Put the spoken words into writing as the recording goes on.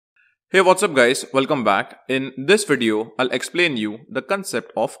Hey, what's up guys? Welcome back. In this video, I'll explain you the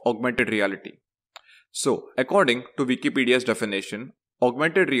concept of augmented reality. So, according to Wikipedia's definition,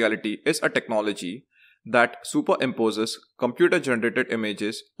 augmented reality is a technology that superimposes computer-generated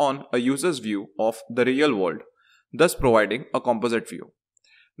images on a user's view of the real world, thus providing a composite view.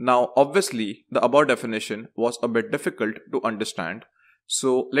 Now, obviously, the above definition was a bit difficult to understand,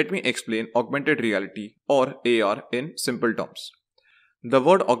 so let me explain augmented reality or AR in simple terms. The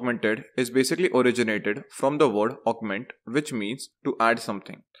word augmented is basically originated from the word augment, which means to add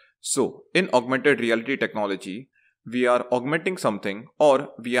something. So, in augmented reality technology, we are augmenting something or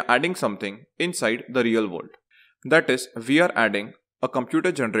we are adding something inside the real world. That is, we are adding a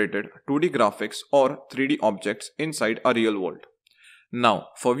computer generated 2D graphics or 3D objects inside a real world. Now,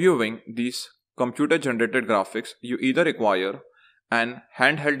 for viewing these computer generated graphics, you either require an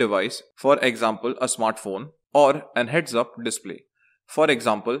handheld device, for example a smartphone, or an heads-up display. For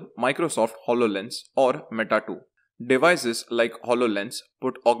example, Microsoft HoloLens or Meta 2. Devices like HoloLens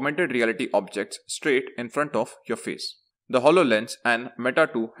put augmented reality objects straight in front of your face. The HoloLens and Meta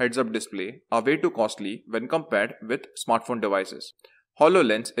 2 heads-up display are way too costly when compared with smartphone devices.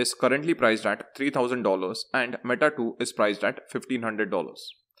 HoloLens is currently priced at $3,000 and Meta 2 is priced at $1,500.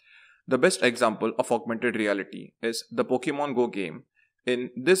 The best example of augmented reality is the Pokemon Go game.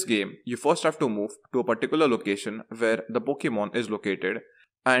 In this game, you first have to move to a particular location where the Pokemon is located,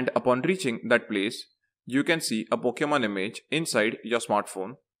 and upon reaching that place, you can see a Pokemon image inside your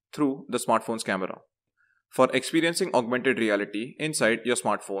smartphone through the smartphone's camera. For experiencing augmented reality inside your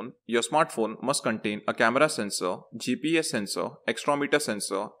smartphone must contain a camera sensor, GPS sensor, accelerometer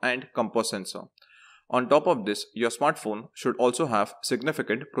sensor, and compass sensor. On top of this, your smartphone should also have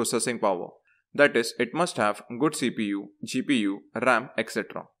significant processing power. That is, it must have good CPU, GPU, RAM,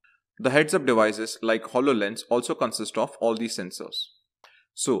 etc. The heads-up devices like HoloLens also consist of all these sensors.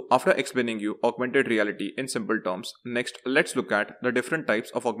 So, after explaining you augmented reality in simple terms, next let's look at the different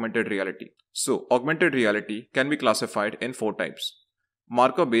types of augmented reality. So, augmented reality can be classified in 4 types.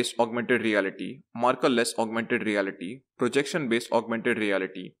 Marker-based augmented reality, marker-less augmented reality, projection-based augmented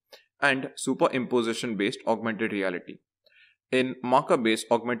reality, and superimposition-based augmented reality. In marker-based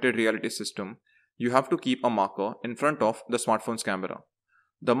augmented reality system, you have to keep a marker in front of the smartphone's camera.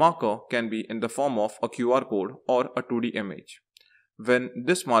 The marker can be in the form of a QR code or a 2D image. When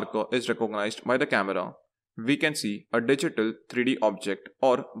this marker is recognized by the camera, we can see a digital 3D object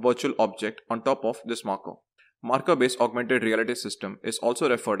or virtual object on top of this marker. Marker-based augmented reality system is also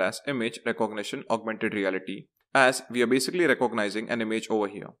referred as image recognition augmented reality, as we are basically recognizing an image over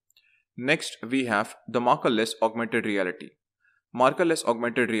here. Next, we have the markerless augmented reality. Markerless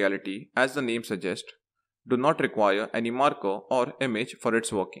augmented reality, as the name suggests, do not require any marker or image for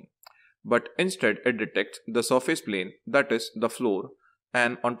its working, but instead it detects the surface plane, that is the floor,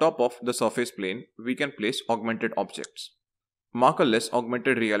 and on top of the surface plane we can place augmented objects. Markerless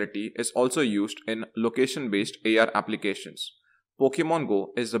augmented reality is also used in location-based AR applications. Pokemon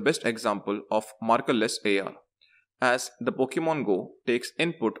Go is the best example of markerless AR, as the Pokemon Go takes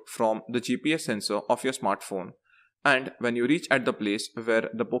input from the GPS sensor of your smartphone, and when you reach at the place where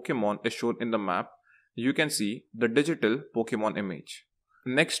the Pokemon is shown in the map, you can see the digital Pokemon image.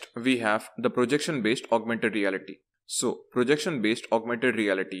 Next, we have the projection-based augmented reality. So, projection-based augmented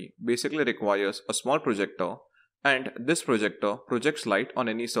reality basically requires a small projector, and this projector projects light on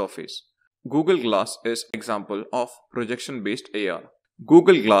any surface. Google Glass is an example of projection-based AR.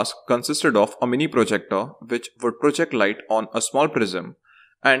 Google Glass consisted of a mini projector which would project light on a small prism,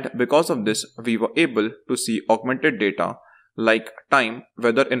 and because of this we were able to see augmented data like time,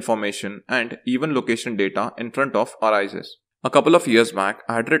 weather information, and even location data in front of our eyes. A couple of years back,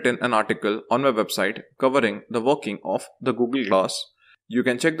 I had written an article on my website covering the working of the Google Glass. You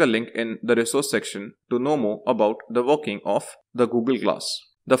can check the link in the resource section to know more about the working of the Google Glass.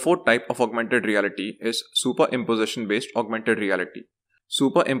 The 4th type of augmented reality is superimposition-based augmented reality.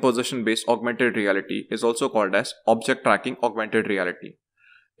 Superimposition-based augmented reality is also called as object tracking augmented reality.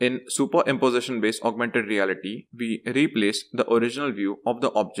 In superimposition-based augmented reality, we replace the original view of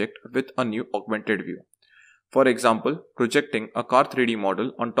the object with a new augmented view. For example, projecting a car 3D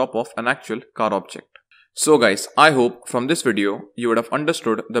model on top of an actual car object. So guys, I hope from this video you would have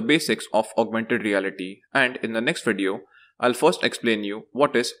understood the basics of augmented reality, and in the next video, I'll first explain you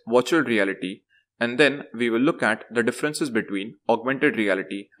what is virtual reality, and then we will look at the differences between augmented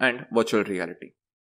reality and virtual reality.